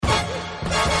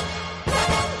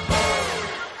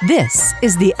This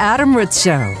is The Adam Ritz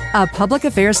Show, a public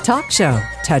affairs talk show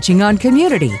touching on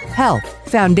community, health,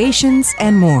 foundations,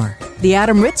 and more. The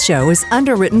Adam Ritz Show is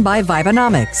underwritten by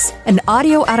Vibenomics, an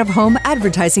audio out-of-home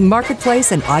advertising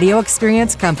marketplace and audio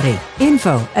experience company.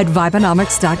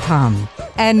 Info@Vibenomics.com.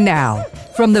 And now,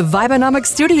 from the Vibenomics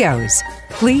studios,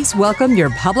 please welcome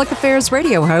your public affairs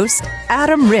radio host,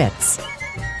 Adam Ritz.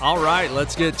 All right,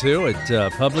 let's get to it.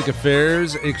 Public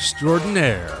affairs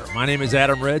extraordinaire. My name is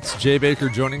Adam Ritz. Jay Baker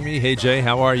joining me. Hey, Jay,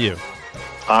 how are you?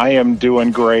 I am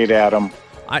doing great, Adam.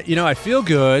 I feel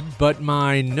good, but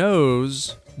my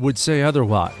nose would say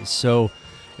otherwise. So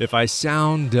if I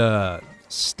sound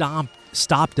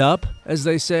stopped up, as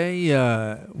they say,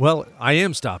 well, I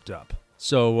am stopped up.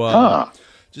 So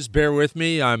just bear with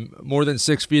me. I'm more than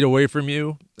 6 feet away from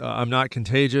you. I'm not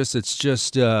contagious. It's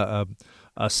just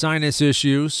a sinus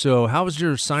issue. So how is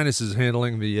your sinuses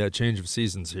handling the change of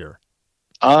seasons here?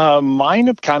 Mine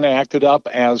have kind of acted up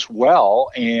as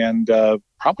well. And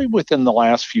probably within the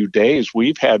last few days,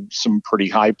 we've had some pretty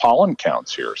high pollen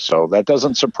counts here. So that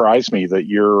doesn't surprise me that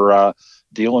you're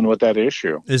dealing with that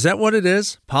issue. Is that what it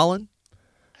is? Pollen?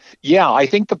 Yeah, I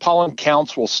think the pollen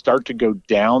counts will start to go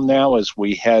down now as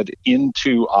we head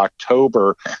into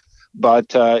October.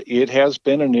 But it has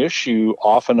been an issue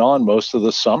off and on most of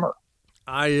the summer.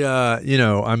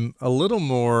 I'm a little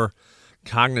more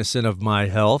cognizant of my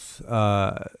health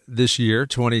this year,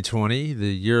 2020,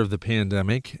 the year of the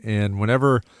pandemic. And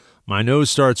whenever my nose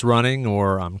starts running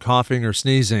or I'm coughing or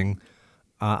sneezing,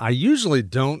 I usually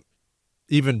don't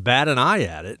even bat an eye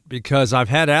at it because I've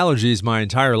had allergies my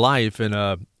entire life.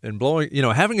 And blowing,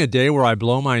 having a day where I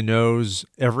blow my nose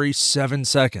every 7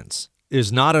 seconds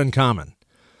is not uncommon.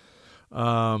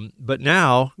 But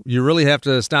now you really have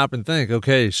to stop and think,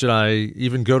 okay, should I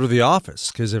even go to the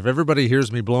office? Because if everybody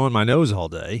hears me blowing my nose all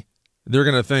day, they're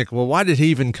going to think, well, why did he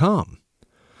even come?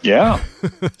 Yeah.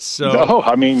 So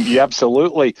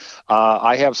Absolutely.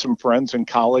 I have some friends and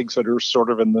colleagues that are sort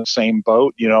of in the same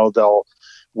boat. They'll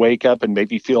wake up and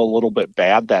maybe feel a little bit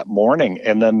bad that morning,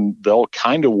 and then they'll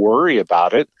kind of worry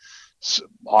about it.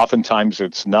 Oftentimes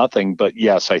it's nothing, but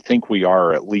yes, I think we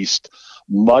are at least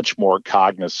much more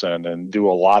cognizant and do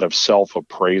a lot of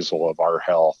self-appraisal of our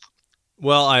health.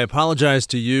 Well, I apologize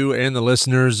to you and the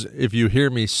listeners if you hear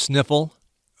me sniffle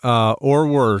or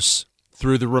worse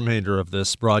through the remainder of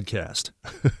this broadcast.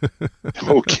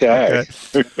 Okay.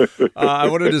 I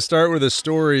wanted to start with a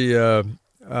story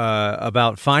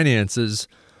about finances.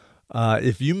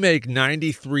 If you make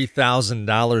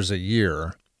 $93,000 a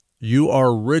year, you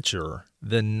are richer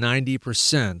than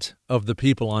 90% of the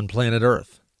people on planet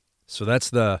Earth. So that's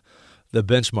the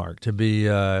benchmark, to be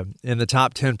in the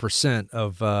top 10%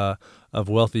 of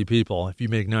wealthy people if you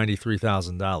make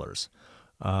 $93,000.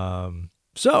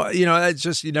 It's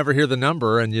just you never hear the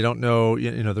number, and you don't know.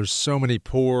 There's so many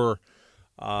poor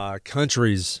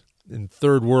countries in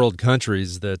third world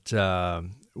countries that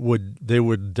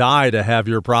would die to have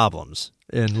your problems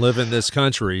and live in this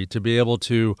country to be able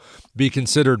to be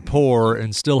considered poor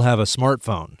and still have a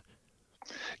smartphone.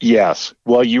 Yes.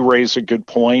 Well, you raise a good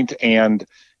point, and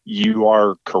you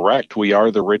are correct. We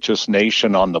are the richest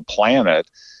nation on the planet,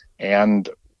 and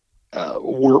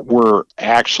we're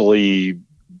actually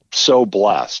so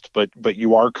blessed. But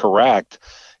you are correct.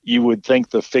 You would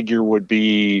think the figure would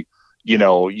be,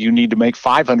 you need to make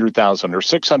 500,000 or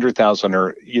 600,000,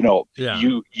 or you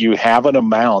have an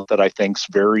amount that I think is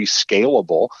very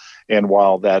scalable. And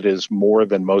while that is more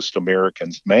than most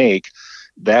Americans make,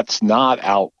 that's not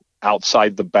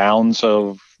outside the bounds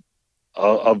of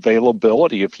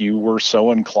availability if you were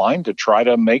so inclined to try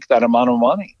to make that amount of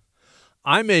money.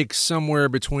 I make somewhere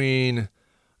between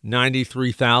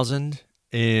 93,000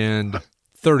 and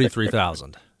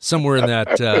 33,000. Somewhere in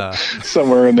that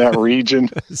somewhere in that region.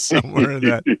 Somewhere in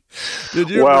that. Did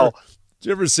you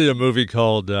ever see a movie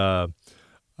called oh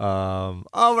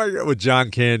my God, with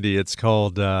John Candy? It's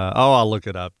called I'll look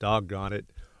it up. Doggone it.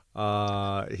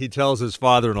 He tells his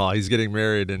father-in-law, he's getting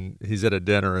married and he's at a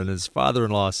dinner, and his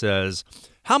father-in-law says,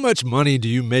 "How much money do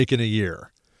you make in a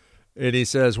year?" And he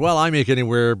says, "Well, I make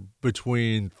anywhere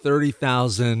between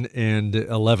 $30,000 and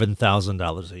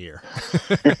 $11,000 a year."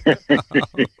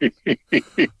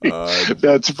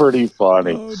 That's pretty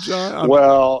funny. Oh, John,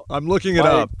 I'm looking it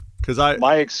up because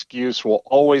my excuse will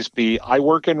always be I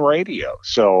work in radio,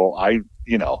 so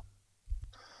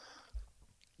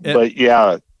but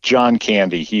yeah. John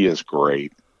Candy, he is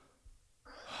great.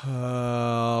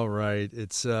 All right.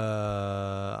 It's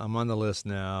I'm on the list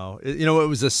now. It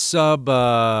was a sub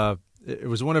It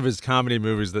was one of his comedy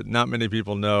movies that not many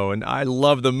people know, and I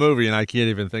love the movie, and I can't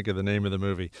even think of the name of the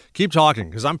movie. Keep talking,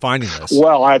 because I'm finding this.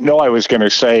 Well, I know I was going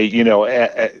to say,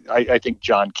 I think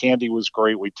John Candy was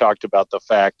great. We talked about the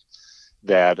fact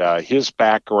that his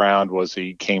background was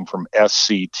he came from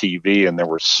SCTV, and there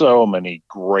were so many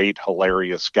great,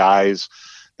 hilarious guys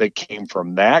that came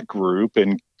from that group,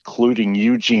 including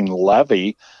Eugene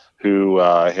Levy, who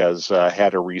has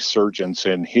had a resurgence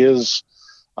in his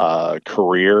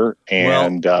career.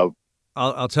 And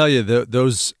I'll tell you,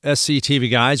 those SCTV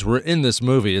guys were in this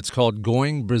movie. It's called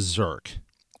Going Berserk.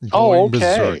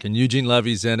 Berserk. And Eugene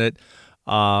Levy's in it.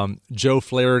 Joe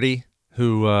Flaherty,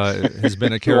 who has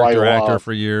been a character actor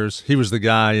for years. He was the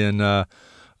guy in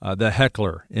the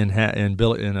heckler in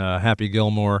Happy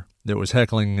Gilmore that was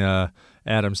heckling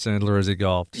Adam Sandler as he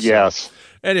golfed. Yes. So,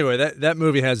 anyway, that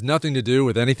movie has nothing to do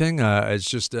with anything. It's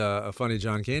just a funny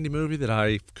John Candy movie that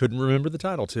I couldn't remember the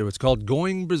title to. It's called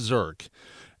Going Berserk,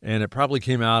 and it probably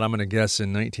came out, I'm going to guess,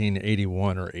 in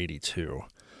 1981 or 82.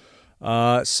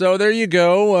 So there you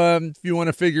go. If you want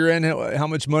to figure in how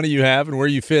much money you have and where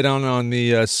you fit on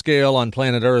the scale on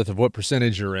planet Earth of what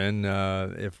percentage you're in,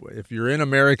 if you're in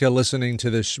America listening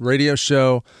to this radio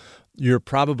show, you're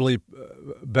probably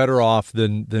better off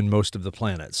than most of the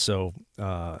planets. So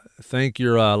thank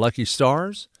your lucky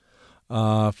stars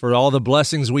for all the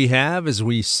blessings we have as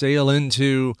we sail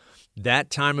into that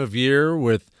time of year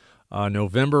with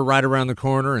November right around the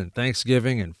corner, and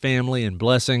Thanksgiving and family and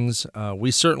blessings.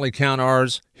 We certainly count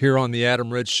ours here on the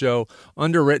Adam Rich Show,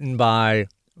 underwritten by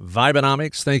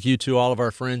Vibenomics. Thank you to all of our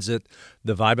friends at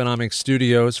the Vibenomics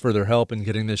Studios for their help in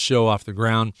getting this show off the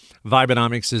ground.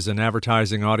 Vibenomics is an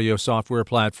advertising audio software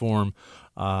platform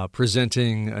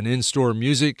presenting an in-store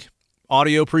music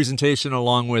audio presentation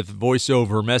along with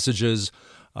voiceover messages,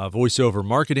 voiceover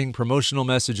marketing, promotional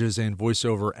messages, and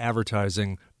voiceover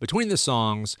advertising between the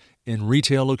songs in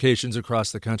retail locations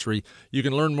across the country. You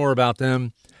can learn more about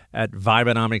them at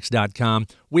Vibenomics.com.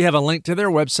 We have a link to their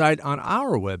website on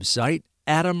our website,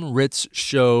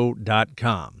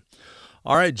 AdamRitzShow.com.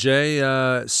 All right,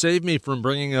 Jay, save me from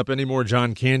bringing up any more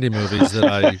John Candy movies that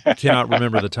I cannot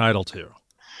remember the title to.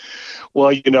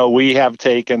 Well, we have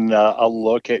taken a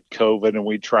look at COVID, and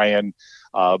we try and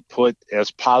put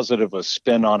as positive a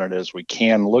spin on it as we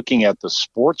can. Looking at the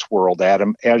sports world,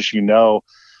 Adam, as you know,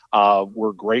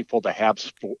 we're grateful to have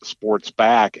sports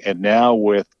back. And now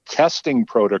with testing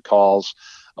protocols,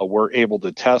 we're able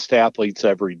to test athletes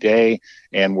every day,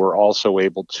 and we're also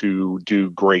able to do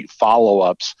great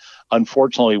follow-ups.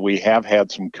 Unfortunately, we have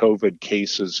had some COVID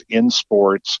cases in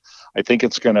sports. I think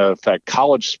it's going to affect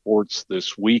college sports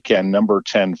this weekend. Number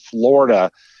 10,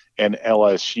 Florida and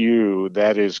LSU,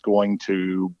 that is going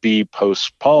to be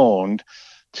postponed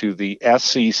to the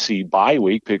SEC bye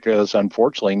week because,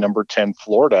 unfortunately, number 10,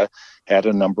 Florida had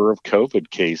a number of COVID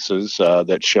cases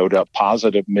that showed up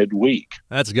positive midweek.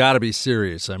 That's got to be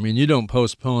serious. I mean, you don't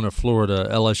postpone a Florida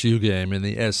LSU game in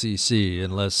the SEC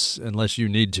unless you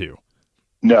need to.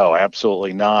 No,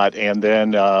 absolutely not. And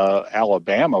then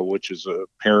Alabama, which is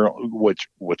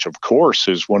which of course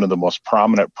is one of the most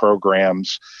prominent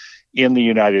programs in the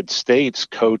United States.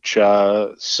 Coach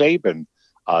Saban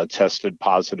tested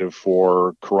positive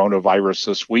for coronavirus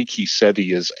this week. He said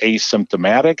he is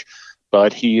asymptomatic,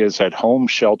 but he is at home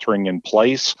sheltering in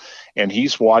place, and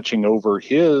he's watching over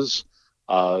his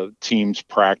team's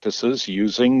practices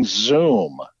using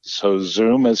Zoom. So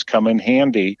Zoom has come in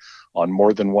handy on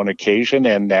more than one occasion,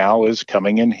 and now is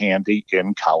coming in handy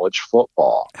in college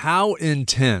football. How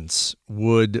intense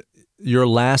would your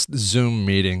last Zoom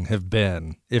meeting have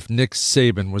been if Nick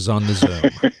Saban was on the Zoom?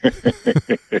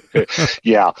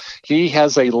 Yeah, he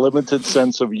has a limited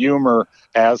sense of humor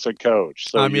as a coach.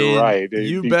 So you're right.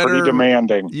 It'd be pretty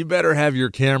demanding. You better have your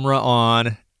camera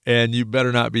on, and you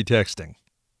better not be texting.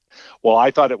 Well,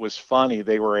 I thought it was funny.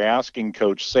 They were asking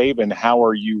Coach Saban, how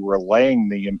are you relaying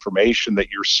the information that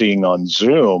you're seeing on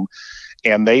Zoom?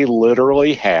 And they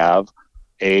literally have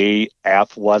a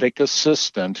athletic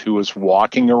assistant who is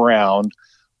walking around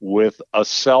with a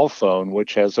cell phone,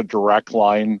 which has a direct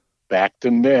line back to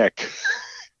Nick.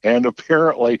 And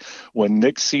apparently when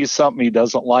Nick sees something he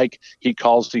doesn't like, he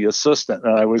calls the assistant.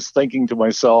 And I was thinking to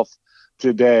myself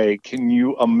today, can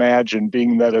you imagine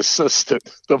being that assistant?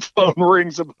 The phone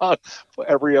rings about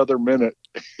every other minute.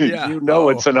 Yeah.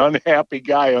 It's an unhappy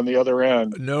guy on the other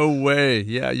end. No way.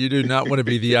 Yeah, you do not want to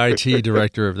be the IT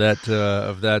director of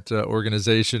that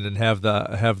organization and have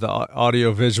the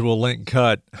audio visual link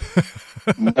cut.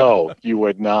 No, you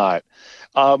would not.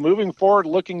 Moving forward,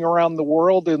 looking around the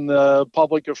world in the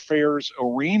public affairs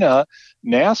arena,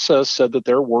 NASA said that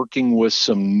they're working with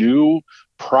some new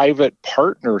private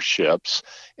partnerships.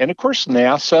 And of course,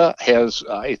 NASA has,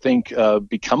 I think,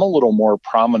 become a little more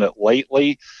prominent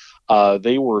lately.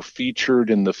 They were featured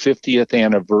in the 50th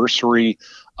anniversary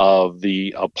of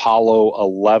the Apollo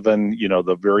 11,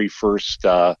 the very first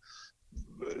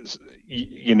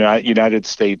United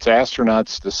States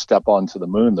astronauts to step onto the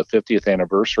moon. The 50th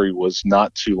anniversary was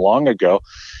not too long ago.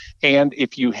 And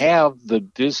if you have the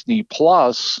Disney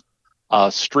Plus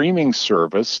streaming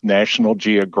service, National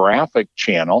Geographic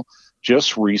Channel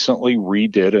just recently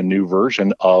redid a new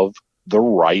version of The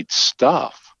Right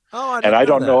Stuff. Oh,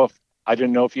 I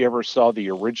didn't know if you ever saw the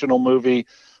original movie,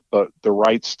 but The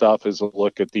Right Stuff is a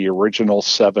look at the original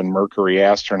 7 Mercury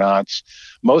astronauts.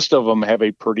 Most of them have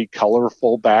a pretty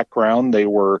colorful background. They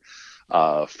were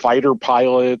fighter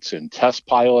pilots and test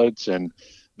pilots, and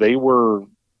they were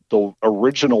the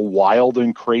original wild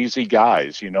and crazy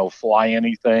guys, fly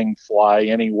anything, fly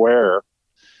anywhere.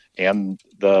 And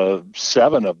the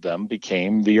 7 of them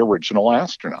became the original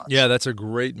astronauts. Yeah, that's a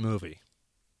great movie.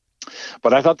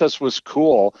 But I thought this was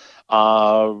cool.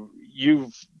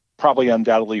 You've probably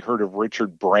undoubtedly heard of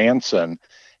Richard Branson.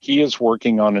 He is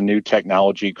working on a new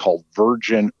technology called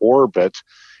Virgin Orbit.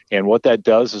 And what that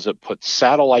does is it puts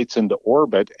satellites into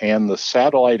orbit, and the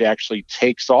satellite actually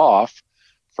takes off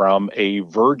from a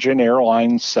Virgin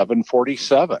Airlines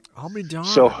 747. I'll be darned.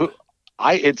 So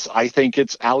I think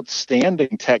it's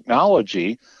outstanding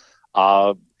technology.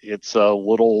 It's a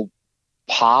little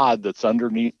pod that's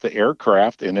underneath the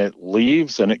aircraft, and it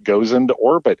leaves and it goes into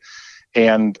orbit.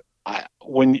 And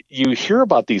when you hear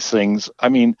about these things, I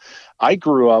mean, I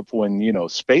grew up when,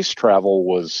 space travel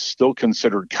was still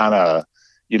considered kind of,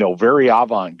 very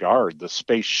avant-garde. The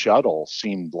space shuttle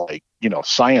seemed like,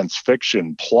 science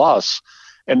fiction plus.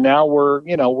 And now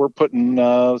we're putting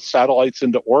satellites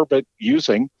into orbit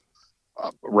using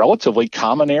a relatively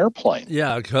common airplane.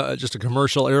 Yeah, just a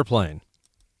commercial airplane.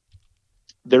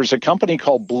 There's a company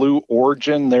called Blue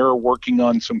Origin. They're working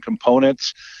on some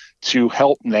components to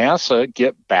help NASA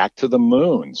get back to the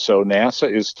moon. So NASA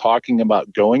is talking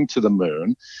about going to the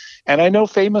moon. And I know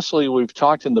famously we've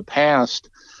talked in the past,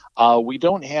 we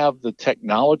don't have the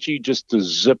technology just to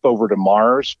zip over to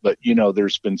Mars, but,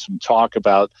 there's been some talk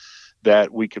about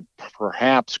that we could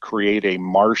perhaps create a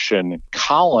Martian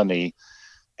colony.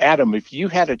 Adam, if you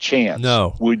had a chance,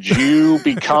 would you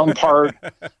become part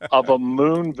of a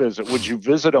moon visit? Would you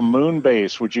visit a moon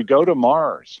base? Would you go to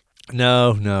Mars?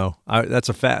 No.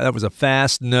 That was a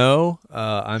fast no.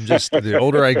 I'm just, the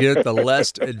older I get, the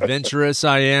less adventurous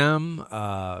I am.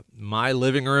 My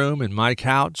living room and my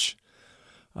couch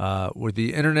with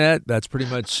the internet, that's pretty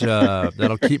much,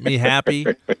 that'll keep me happy.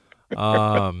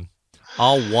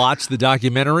 I'll watch the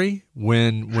documentary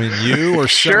when you or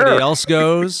somebody else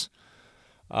goes.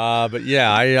 But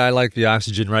yeah, I like the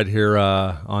oxygen right here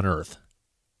on Earth.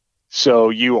 So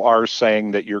you are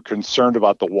saying that you're concerned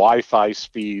about the Wi-Fi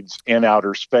speeds in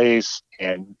outer space,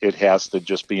 and it has to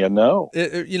just be a no.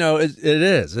 It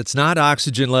is. It's not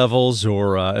oxygen levels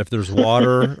or if there's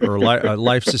water or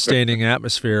life-sustaining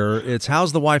atmosphere. It's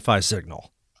how's the Wi-Fi signal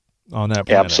on that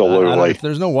planet. Absolutely. If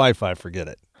there's no Wi-Fi, forget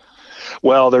it.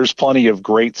 Well, there's plenty of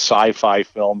great sci-fi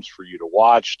films for you to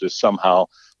watch to somehow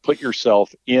put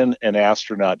yourself in an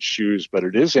astronaut's shoes. But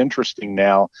it is interesting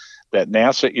now that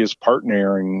NASA is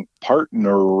partnering,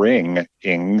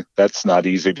 that's not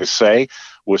easy to say,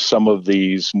 with some of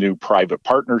these new private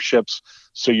partnerships.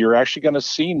 So you're actually going to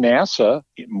see NASA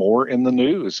more in the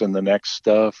news in the next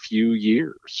few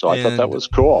years. So I thought that was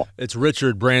cool. It's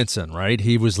Richard Branson, right?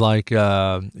 He was like,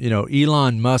 Elon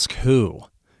Musk who?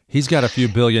 He's got a few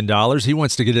 $1 billion. He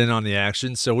wants to get in on the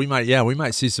action. So we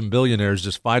might see some billionaires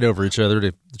just fight over each other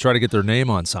to try to get their name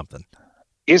on something.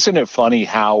 Isn't it funny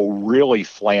how really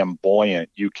flamboyant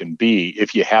you can be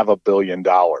if you have $1 billion?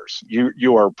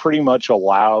 You are pretty much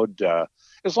allowed,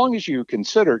 as long as you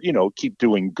consider, keep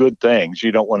doing good things.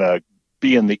 You don't want to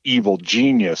be in the evil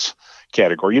genius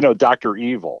category. Dr.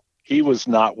 Evil, he was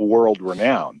not world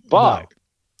renowned, but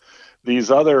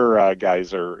these other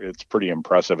guys it's pretty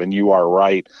impressive. And you are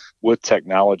right. With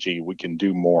technology, we can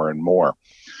do more and more.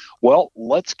 Well,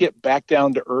 let's get back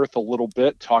down to earth a little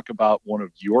bit, talk about one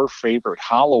of your favorite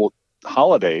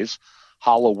holidays.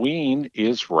 Halloween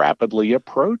is rapidly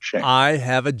approaching. I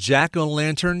have a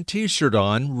jack-o'-lantern t-shirt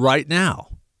on right now.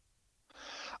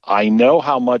 I know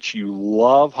how much you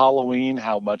love Halloween,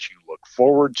 how much you look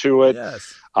forward to it.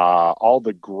 Yes. All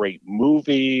the great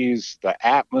movies, the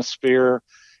atmosphere.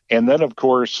 And then, of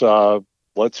course,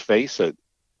 let's face it,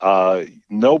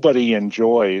 nobody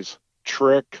enjoys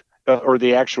trick or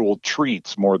the actual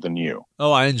treats more than you?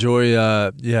 Oh, I enjoy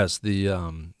yes,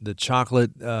 the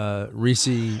chocolate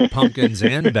Reese pumpkins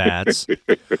and bats.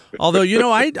 Although,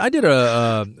 I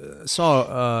did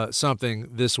saw something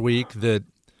this week that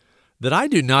I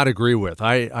do not agree with.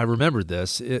 I remembered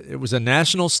this. It was a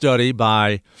national study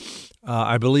by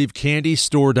I believe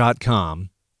candystore.com.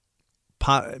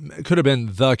 It could have been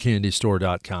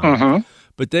thecandystore.com. Mm-hmm.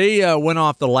 But they went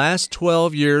off the last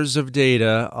 12 years of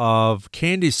data of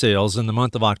candy sales in the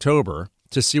month of October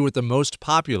to see what the most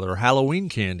popular Halloween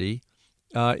candy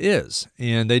is.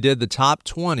 And they did the top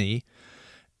 20,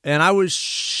 and I was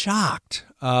shocked.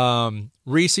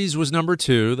 Reese's was number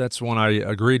 2. That's one I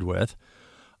agreed with.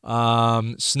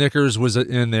 Snickers was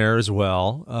in there as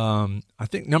well. I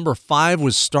think number 5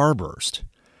 was Starburst.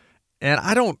 And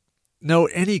I don't know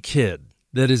any kid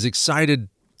that is excited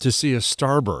to see a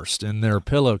Starburst in their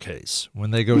pillowcase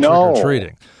when they go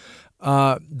trick-or-treating.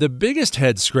 The biggest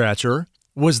head scratcher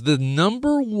was the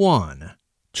number 1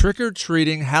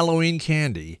 trick-or-treating Halloween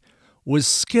candy was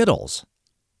Skittles.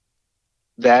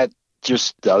 That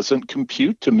just doesn't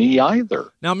compute to me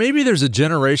either. Now, maybe there's a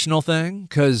generational thing,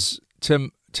 because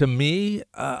to me,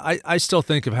 I still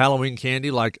think of Halloween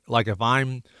candy like if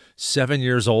I'm 7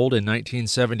 years old in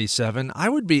 1977, I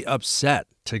would be upset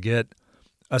to get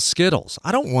a Skittles.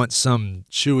 I don't want some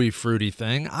chewy, fruity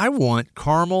thing. I want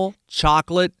caramel,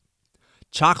 chocolate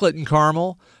and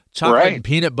caramel, chocolate and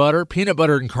peanut butter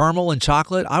and caramel and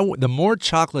chocolate. The more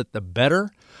chocolate, the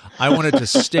better. I want it to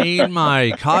stain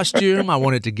my costume. I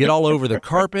want it to get all over the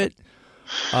carpet.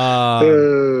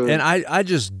 And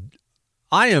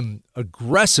I am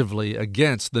aggressively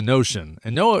against the notion,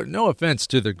 and no offense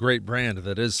to the great brand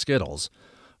that is Skittles,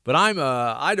 but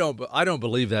I don't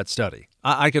believe that study.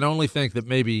 I can only think that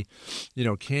maybe,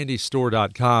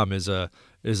 candystore.com is a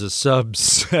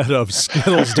subset of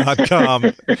Skittles.com,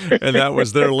 and that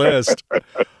was their list.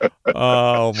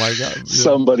 Oh my God!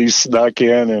 Somebody snuck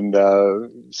in and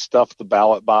stuffed the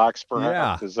ballot box,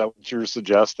 perhaps. Yeah. Is that what you're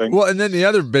suggesting? Well, and then the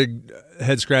other big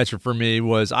head scratcher for me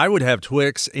was I would have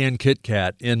Twix and Kit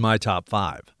Kat in my top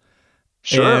 5.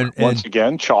 Sure. Once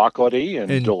again, chocolatey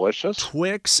and delicious.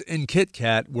 Twix and Kit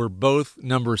Kat were both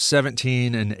number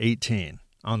 17 and 18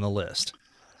 on the list.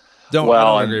 I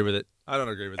don't agree with it. I don't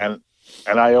agree with it.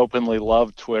 And I openly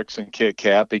love Twix and Kit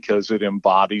Kat because it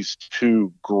embodies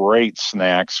 2 great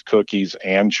snacks, cookies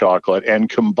and chocolate, and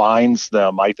combines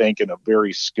them, I think, in a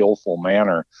very skillful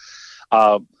manner.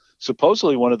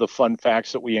 Supposedly, one of the fun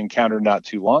facts that we encountered not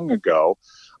too long ago,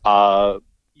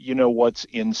 what's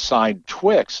inside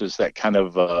Twix is that kind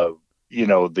of, I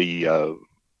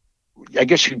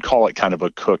guess you'd call it kind of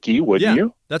a cookie, wouldn't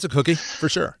you? That's a cookie for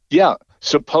sure. Yeah.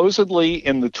 Supposedly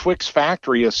in the Twix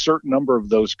factory, a certain number of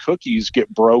those cookies get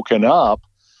broken up,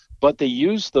 but they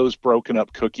use those broken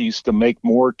up cookies to make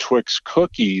more Twix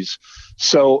cookies.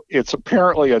 So it's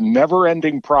apparently a never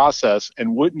ending process.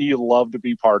 And wouldn't you love to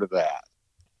be part of that?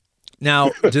 Now,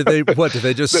 did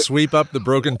they just sweep up the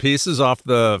broken pieces off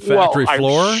the factory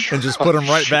floor and just put them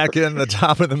right back in the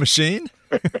top of the machine?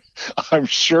 I'm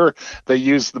sure they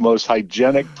use the most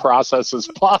hygienic processes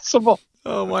possible.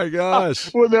 Oh my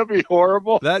gosh. Wouldn't that be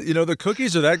horrible? That, the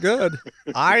cookies are that good.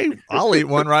 I'll eat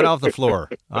one right off the floor.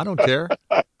 I don't care.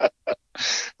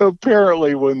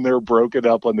 Apparently, when they're broken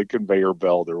up on the conveyor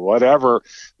belt or whatever,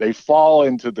 they fall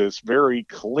into this very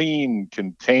clean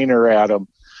container, Adam.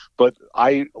 But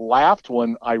I laughed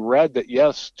when I read that,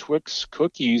 yes, Twix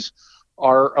cookies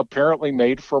are apparently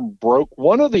made from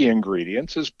one of the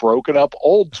ingredients is broken up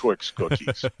old Twix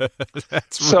cookies.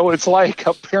 So it's like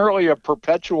apparently a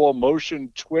perpetual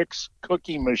motion Twix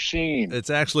cookie machine.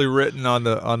 It's actually written on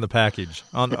the package,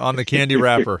 on the candy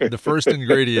wrapper. The first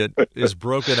ingredient is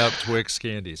broken up Twix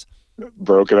candies.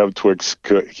 Broken up Twix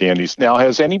candies. Now,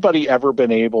 has anybody ever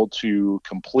been able to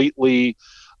completely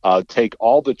take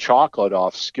all the chocolate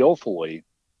off skillfully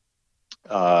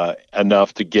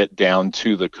enough to get down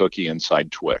to the cookie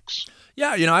inside Twix?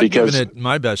 Yeah, I've given it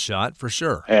my best shot for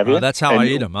sure. Have you? That's how I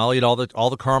eat them. I'll eat all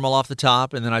the caramel off the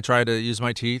top, and then I try to use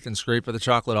my teeth and scrape the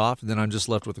chocolate off, and then I'm just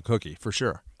left with the cookie for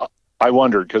sure. I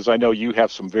wondered, because I know you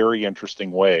have some very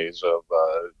interesting ways of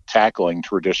tackling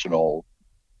traditional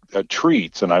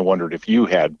treats, and I wondered if you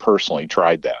had personally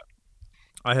tried that.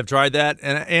 I have tried that,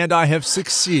 and I have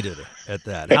succeeded at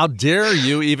that. How dare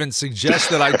you even suggest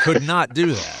that I could not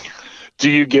do that? Do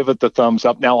you give it the thumbs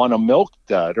up? Now, on a milk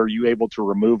dud, are you able to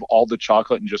remove all the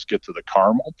chocolate and just get to the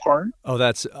caramel part? Oh,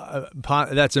 that's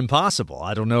impossible.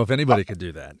 I don't know if anybody could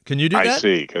do that. Can you do that? I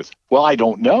see. I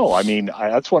don't know. I mean,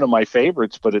 that's one of my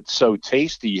favorites, but it's so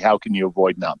tasty. How can you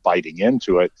avoid not biting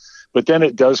into it? But then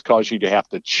it does cause you to have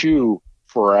to chew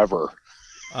forever.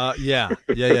 Yeah.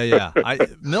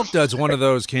 Milk Duds one of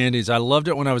those candies. I loved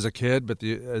it when I was a kid, but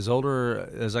as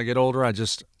I get older,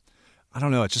 I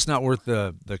don't know. It's just not worth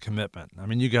the commitment. I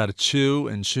mean, you got to chew,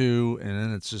 and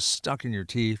then it's just stuck in your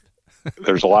teeth.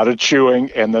 There's a lot of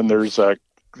chewing, and then there's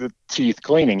the teeth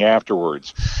cleaning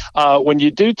afterwards. When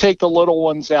you do take the little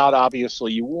ones out,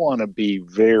 obviously you want to be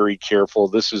very careful.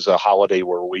 This is a holiday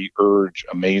where we urge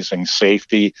amazing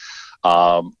safety.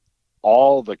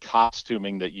 All the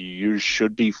costuming that you use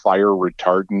should be fire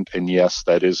retardant, and yes,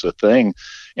 that is a thing.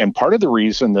 And part of the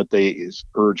reason that they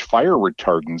urge fire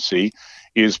retardancy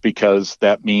is because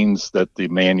that means that the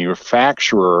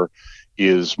manufacturer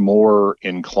is more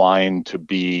inclined to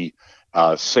be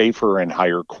safer and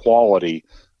higher quality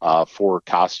for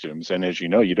costumes. And as you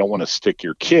know, you don't want to stick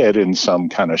your kid in some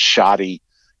kind of shoddy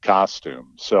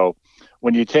costume. So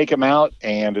when you take them out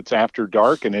and it's after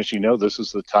dark, and as you know, this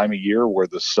is the time of year where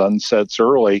the sun sets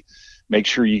early, make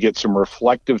sure you get some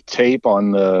reflective tape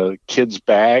on the kids'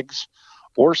 bags,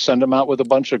 or send them out with a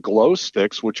bunch of glow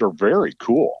sticks, which are very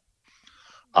cool.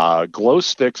 Glow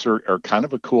sticks are kind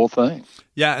of a cool thing.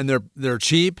 Yeah, and they're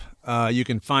cheap. You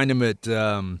can find them at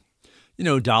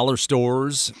dollar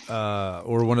stores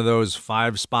or one of those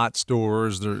 5-spot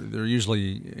stores. They're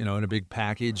usually in a big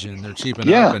package, and they're cheap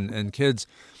enough, and kids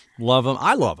love them.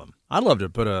 I love them. I'd love to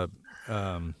put a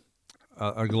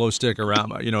glow stick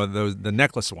around, the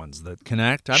necklace ones that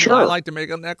connect. Sure. I like to make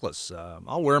a necklace.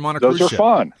 I'll wear them on a cruise ship. Those are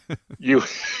fun.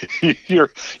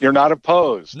 You're not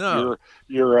opposed. No.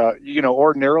 You're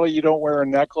ordinarily you don't wear a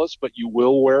necklace, but you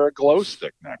will wear a glow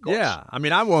stick necklace. Yeah. I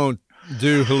mean, I won't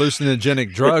do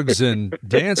hallucinogenic drugs and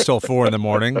dance till 4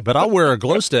 a.m, but I'll wear a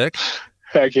glow stick.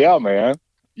 Heck yeah, man.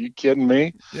 You kidding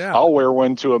me? Yeah. I'll wear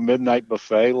one to a midnight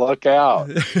buffet. Look out.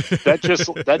 That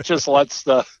just lets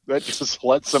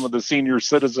some of the senior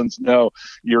citizens know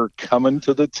you're coming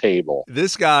to the table.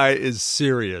 This guy is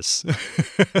serious.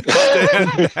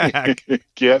 Stand back.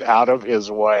 Get out of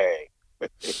his way.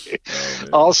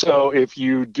 Also, if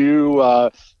you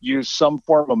do use some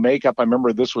form of makeup, I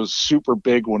remember this was super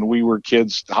big when we were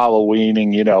kids,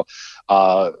 Halloweening,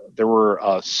 there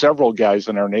were several guys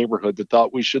in our neighborhood that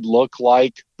thought we should look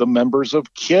like the members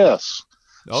of KISS.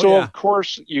 Of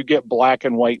course, you get black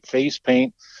and white face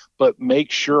paint, but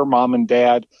make sure, Mom and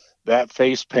Dad, that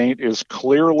face paint is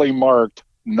clearly marked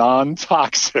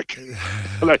non-toxic.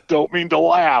 And I don't mean to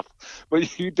laugh,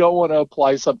 but you don't want to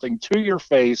apply something to your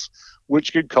face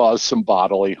which could cause some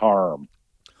bodily harm.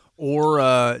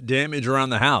 Or damage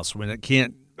around the house when it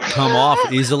can't come off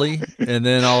easily, and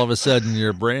then all of a sudden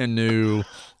your brand new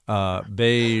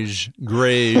beige,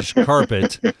 grayish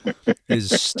carpet is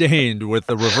stained with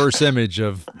the reverse image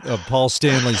of Paul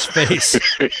Stanley's face.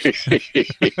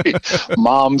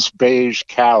 Mom's beige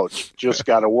couch just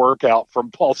got a workout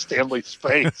from Paul Stanley's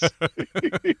face.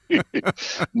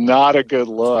 Not a good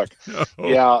look.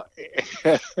 No.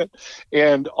 Yeah.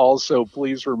 And also,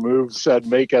 please remove said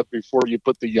makeup before you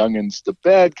put the youngins to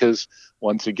bed, because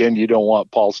once again, you don't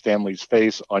want Paul Stanley's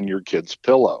face on your kid's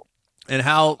pillow. And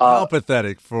how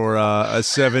pathetic for a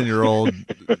 7-year-old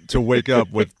to wake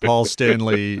up with Paul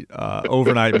Stanley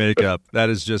overnight makeup. That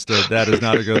is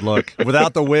not a good look.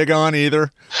 Without the wig on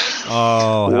either.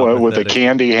 Oh, with the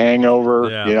candy hangover,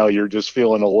 you're just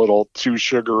feeling a little too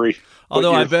sugary.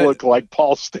 Although I bet look like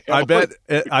Paul Stanley.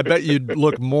 I bet you'd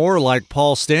look more like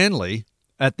Paul Stanley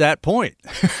at that point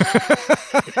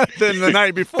than the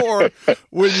night before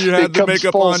when you had the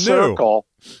makeup on new.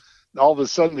 All of a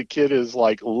sudden the kid is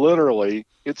like, literally,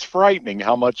 it's frightening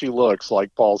how much he looks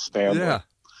like Paul Stanley. Yeah.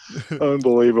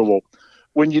 Unbelievable.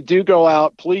 When you do go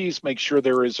out, please make sure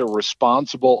there is a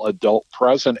responsible adult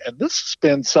present. And this has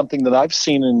been something that I've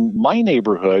seen in my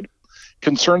neighborhood,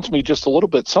 concerns me just a little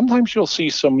bit. Sometimes you'll see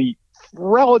some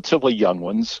relatively young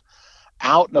ones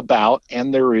out and about,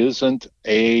 and there isn't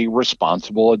a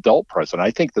responsible adult present. I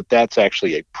think that that's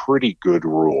actually a pretty good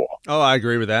rule. Oh, I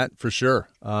agree with that for sure.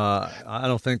 I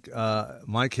don't think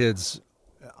my kids,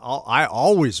 I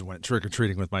always went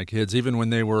trick-or-treating with my kids, even when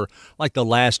they were like the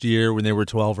last year when they were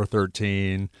 12 or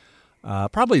 13.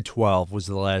 Probably 12 was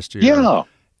the last year. Yeah.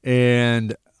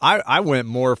 And I went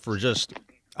more for just,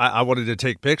 I wanted to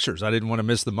take pictures. I didn't want to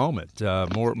miss the moment,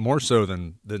 more so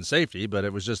than safety, but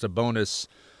it was just a bonus.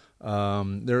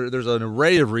 There's an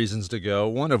array of reasons to go,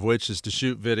 one of which is to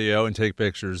shoot video and take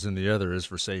pictures, and the other is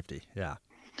for safety.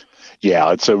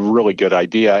 Yeah, it's a really good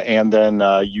idea. And then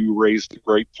you raised a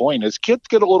great point. As kids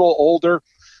get a little older,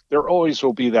 there always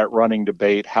will be that running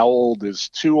debate. How old is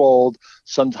too old?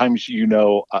 Sometimes,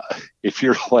 if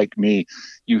you're like me,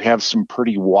 you have some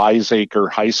pretty wiseacre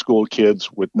high school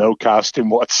kids with no costume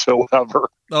whatsoever.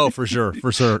 Oh, for sure.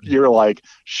 For sure. You're like,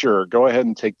 sure, go ahead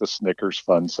and take the Snickers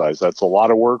fun size. That's a lot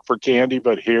of work for candy,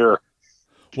 but here.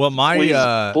 Well,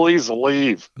 please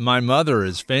leave. My mother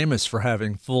is famous for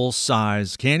having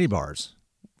full-size candy bars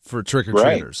for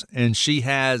trick-or-treaters. Right. And she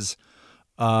has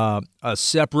a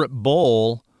separate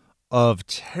bowl of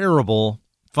terrible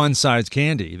fun-size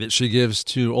candy that she gives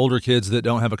to older kids that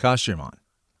don't have a costume on.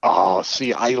 Oh,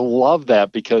 see, I love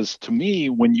that, because to me,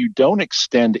 when you don't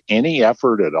extend any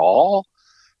effort at all,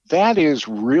 that is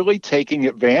really taking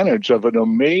advantage of an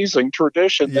amazing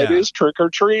tradition that is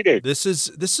trick-or-treating. This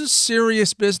is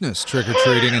serious business,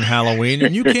 trick-or-treating and Halloween.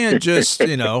 And you can't just,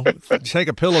 take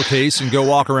a pillowcase and go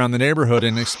walk around the neighborhood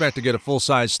and expect to get a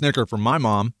full-size Snicker from my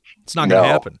mom. It's not going to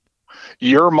happen.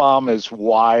 Your mom is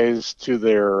wise to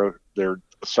their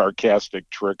sarcastic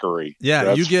trickery. Yeah,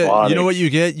 That's you get funny. You know what you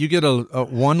get? You get a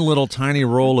one little tiny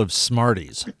roll of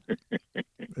Smarties.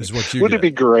 Is what you Wouldn't get.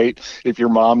 it be great if your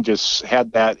mom just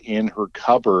had that in her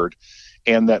cupboard,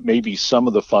 and that maybe some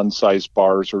of the fun-sized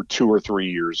bars are 2 or 3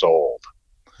 years old?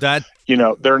 That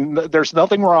there's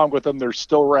nothing wrong with them. They're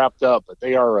still wrapped up, but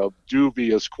they are of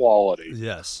dubious quality.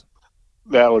 Yes.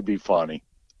 That would be funny.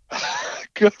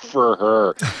 Good for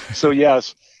her. So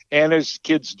yes, and as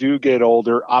kids do get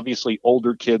older, obviously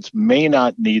older kids may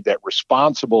not need that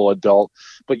responsible adult,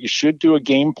 but you should do a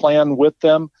game plan with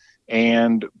them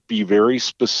and be very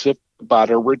specific about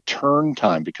a return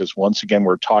time, because once again,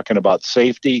 we're talking about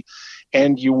safety,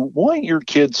 and you want your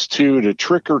kids to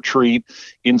trick or treat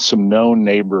in some known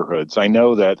neighborhoods. I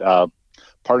know that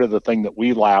part of the thing that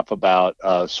we laugh about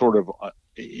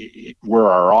where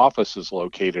our office is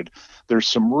located, there's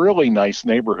some really nice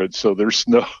neighborhoods. So there's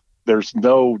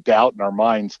no doubt in our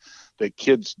minds that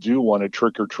kids do want to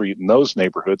trick or treat in those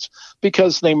neighborhoods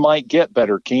because they might get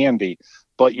better candy.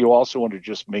 But you also want to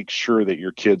just make sure that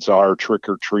your kids are trick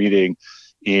or treating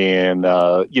in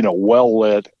well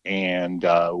lit and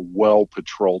well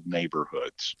patrolled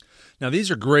neighborhoods. Now,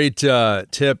 these are great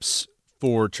tips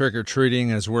for trick or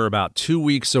treating, as we're about 2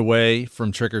 weeks away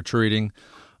from trick or treating.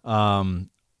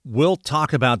 We'll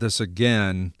talk about this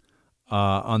again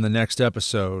on the next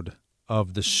episode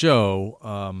of the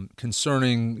show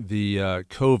concerning the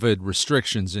COVID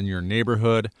restrictions in your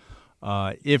neighborhood.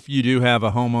 If you do have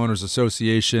a homeowners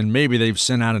association, maybe they've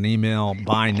sent out an email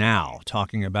by now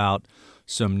talking about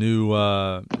some new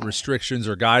restrictions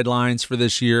or guidelines for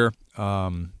this year.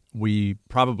 We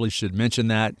probably should mention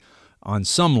that on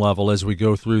some level as we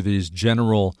go through these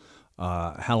general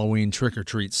Halloween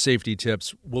trick-or-treat safety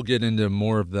tips. We'll get into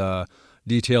more of the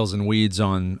details and weeds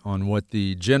on what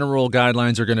the general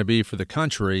guidelines are going to be for the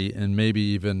country, and maybe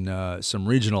even some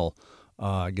regional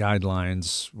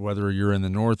guidelines, whether you're in the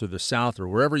north or the south or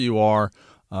wherever you are.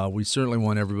 We certainly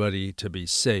want everybody to be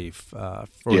safe for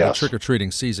the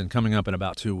trick-or-treating season coming up in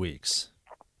about 2 weeks.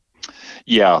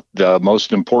 Yeah, the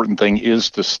most important thing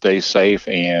is to stay safe,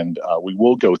 and we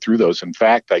will go through those. In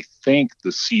fact, I think the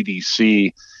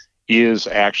CDC is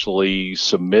actually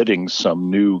submitting some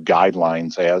new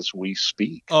guidelines as we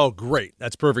speak. Oh, great.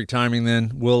 That's perfect timing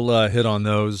then. We'll hit on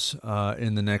those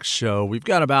in the next show. We've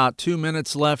got about 2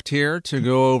 minutes left here to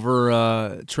go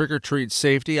over trick-or-treat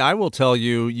safety. I will tell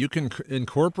you, you can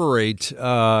incorporate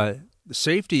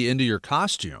safety into your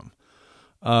costume.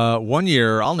 One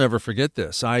year, I'll never forget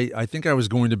this. I think I was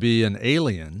going to be an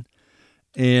alien,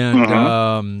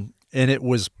 and it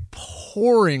was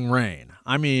pouring rain.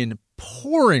 I mean,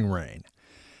 pouring rain.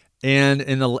 And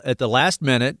at the last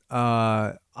minute,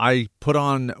 I put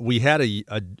on, we had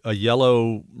a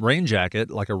yellow rain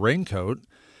jacket, like a raincoat,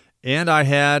 and I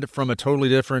had from a totally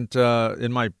different,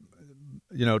 in my,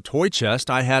 toy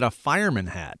chest, I had a fireman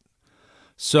hat.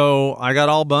 So I got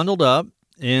all bundled up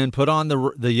and put on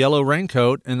the yellow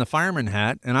raincoat and the fireman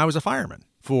hat, and I was a fireman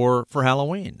for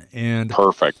Halloween. And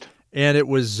perfect. And it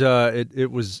was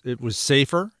it was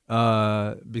safer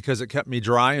because it kept me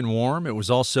dry and warm. It was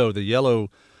also, the yellow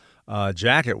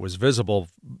jacket was visible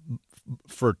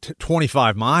for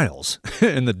 25 miles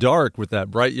in the dark with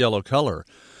that bright yellow color.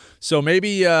 So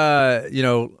maybe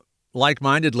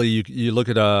like-mindedly, you look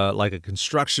at a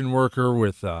construction worker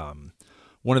with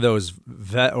one of those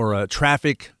or a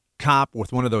traffic cop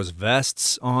with one of those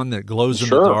vests on that glows in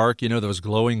the dark. Those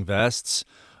glowing vests.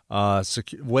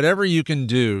 Whatever you can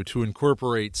do to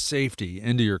incorporate safety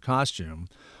into your costume,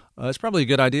 it's probably a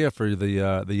good idea for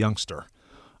the youngster.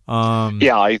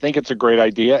 I think it's a great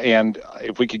idea. And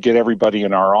if we could get everybody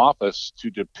in our office to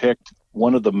depict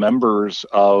one of the members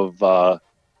of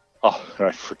Oh,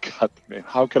 I forgot the name.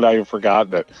 How could I have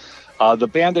forgotten it? The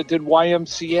band that did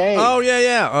YMCA. Oh,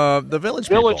 yeah. The Village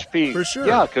People. Village People. For sure.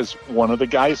 Yeah, because one of the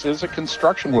guys is a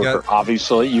construction worker.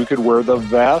 Obviously, you could wear the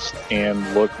vest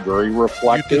and look very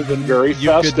reflective and very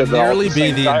festive. You could nearly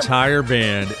be the time. entire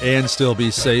band and still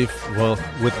be safe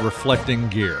with reflecting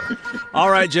gear. All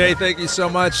right, Jay, thank you so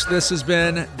much. This has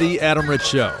been The Adam Ritz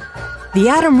Show. The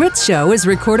Adam Ritz Show is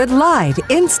recorded live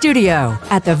in studio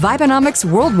at the Vibenomics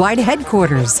Worldwide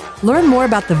Headquarters. Learn more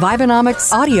about the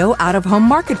Vibenomics Audio Out-of-Home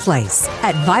Marketplace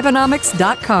at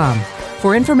Vibenomics.com.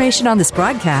 For information on this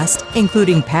broadcast,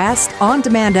 including past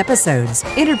on-demand episodes,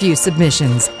 interview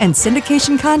submissions, and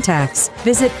syndication contacts,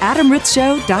 visit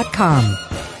AdamRitzShow.com.